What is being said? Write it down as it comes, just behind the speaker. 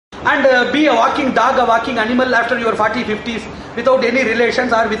and be a walking dog, a walking animal after your 40, 50s without any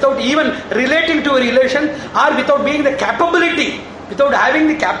relations or without even relating to a relation or without being the capability, without having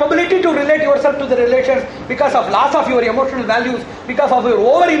the capability to relate yourself to the relations because of loss of your emotional values, because of your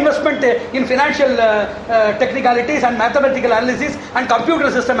over-investment in financial technicalities and mathematical analysis and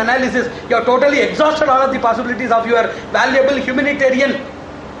computer system analysis. You have totally exhausted all of the possibilities of your valuable humanitarian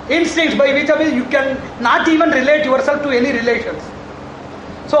instincts by which you can not even relate yourself to any relations.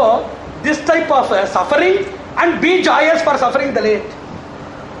 So, this type of suffering, and be joyous for suffering the late.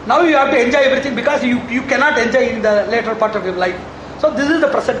 Now you have to enjoy everything because you cannot enjoy in the later part of your life. So this is the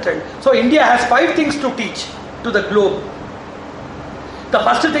present trend. So India has 5 things to teach to the globe. The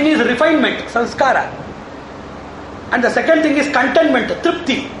first thing is refinement, sanskara. And the second thing is contentment,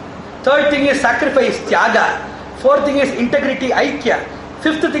 tripti. Third thing is sacrifice, tyaga. Fourth thing is integrity, aikya.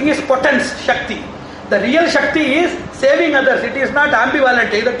 Fifth thing is potence, shakti. The real shakti is saving others. It is not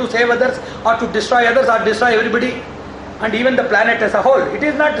ambivalent either to save others or to destroy others or destroy everybody and even the planet as a whole. It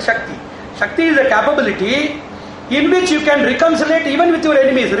is not shakti. Shakti is a capability in which you can reconcile even with your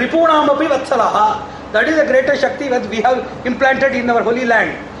enemies. Ripunamapi vatsalaha. That is the greatest Shakti that we have implanted in our holy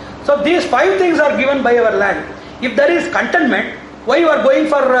land. So these 5 things are given by our land. If there is contentment, why you are going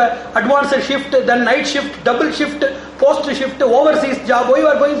for advanced shift, then night shift, double shift, post shift, overseas job, why you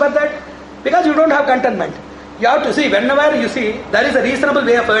are going for that? Because you don't have contentment. You have to see, whenever you see, there is a reasonable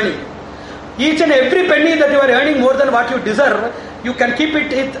way of earning. Each and every penny that you are earning more than what you deserve, you can keep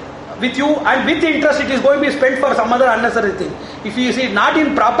it with you, and with interest it is going to be spent for some other unnecessary thing. If you see not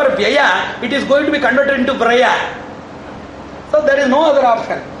in proper vyaya, it is going to be converted into vraya. So there is no other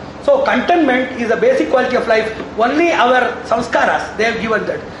option. So contentment is a basic quality of life. Only our samskaras, they have given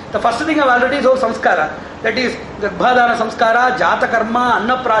that. The first thing I have already told samskara, that is Garbhadana samskara, Jata karma,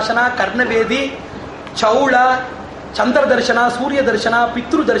 Annaprashana, Karnavedi, Chaula, Chandra darshana, Surya darshana,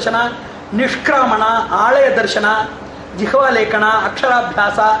 Pitru darshana, Nishkramana, Alaya darshana, Jihva lekana,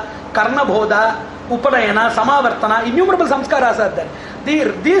 Aksharabhyasa, Karna Bhoda, Upanayana, Samavartana, innumerable samskaras are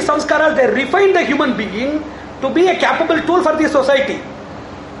there. These samskaras, they refine the human being to be a capable tool for the society.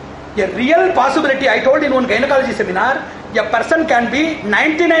 A real possibility, I told in one gynecology seminar, a person can be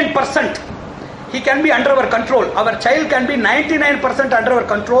 99%. He can be under our control. Our child can be 99% under our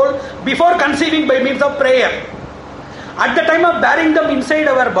control before conceiving by means of prayer. At the time of bearing them inside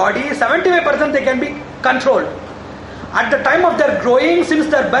our body, 75% they can be controlled. At the time of their growing, since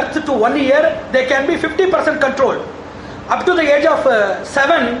their birth to 1 year, they can be 50% controlled. Up to the age of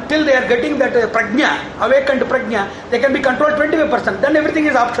 7, till they are getting that prajna, awakened prajna, they can be controlled 25%. Then everything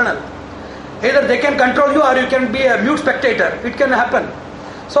is optional. Either they can control you or you can be a mute spectator. It can happen.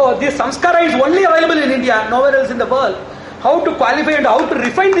 So this samskara is only available in India, nowhere else in the world. How to qualify and how to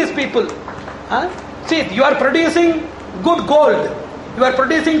refine these people. See, you are producing good gold. You are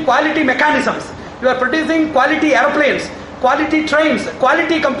producing quality mechanisms. You are producing quality airplanes, quality trains,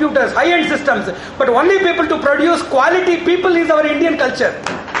 quality computers, high-end systems. But only people to produce quality people is our Indian culture.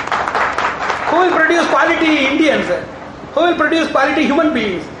 Who will produce quality Indians? Who will produce quality human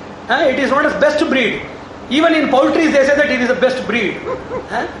beings? It is known as best breed. Even in poultry they say that it is the best breed.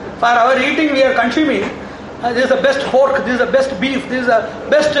 For our eating we are consuming. This is the best pork, this is the best beef, this is the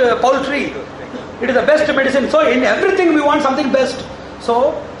best poultry. It is the best medicine. So in everything we want something best.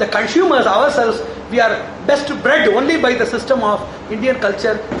 So the consumers ourselves, we are best bred only by the system of Indian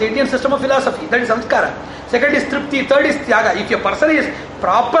culture, the Indian system of philosophy. That is samskara. Second is tripti. Third is tyaga. If a person is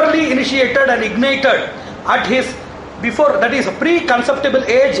properly initiated and ignited at his before, that is pre-conceptible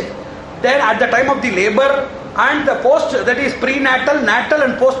age, then at the time of the labor and the post, that is prenatal, natal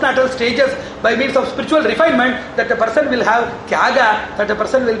and postnatal stages, by means of spiritual refinement, that a person will have tyaga, that a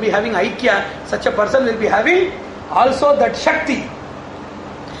person will be having aikya, such a person will be having also that shakti.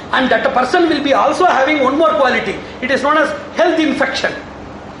 And that a person will be also having one more quality. It is known as health infection.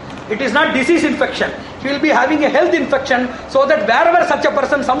 It is not disease infection. He will be having a health infection, so that wherever such a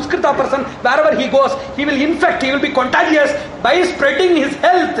person, Samskrita person, wherever he goes, he will infect, he will be contagious by spreading his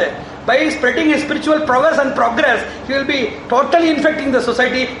health, by spreading his spiritual prowess and progress. He will be totally infecting the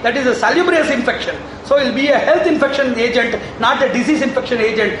society. That is a salubrious infection. So he will be a health infection agent, not a disease infection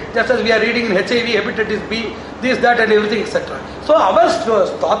agent, just as we are reading in HIV, hepatitis B, this, that and everything, etc. So our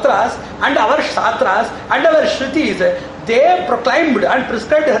stotras and our shatras and our shrutis, they proclaimed and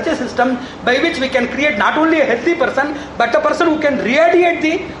prescribed such a system by which we can create not only a healthy person, but a person who can radiate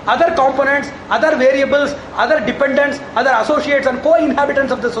the other components, other variables, other dependents, other associates and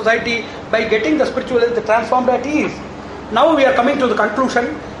co-inhabitants of the society by getting the spiritual health transformed at ease. Now we are coming to the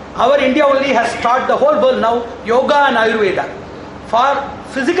conclusion. Our India only has taught the whole world now yoga and Ayurveda. For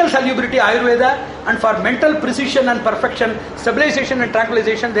physical salubrity, Ayurveda, and for mental precision and perfection, stabilization and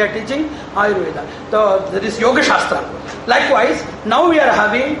tranquilization, they are teaching Ayurveda. There is Yoga Shastra. Likewise, now we are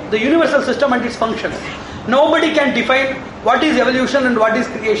having the universal system and its functions. Nobody can define what is evolution and what is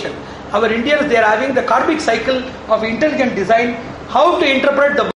creation. Our Indians, they are having the karmic cycle of intelligent design, how to interpret the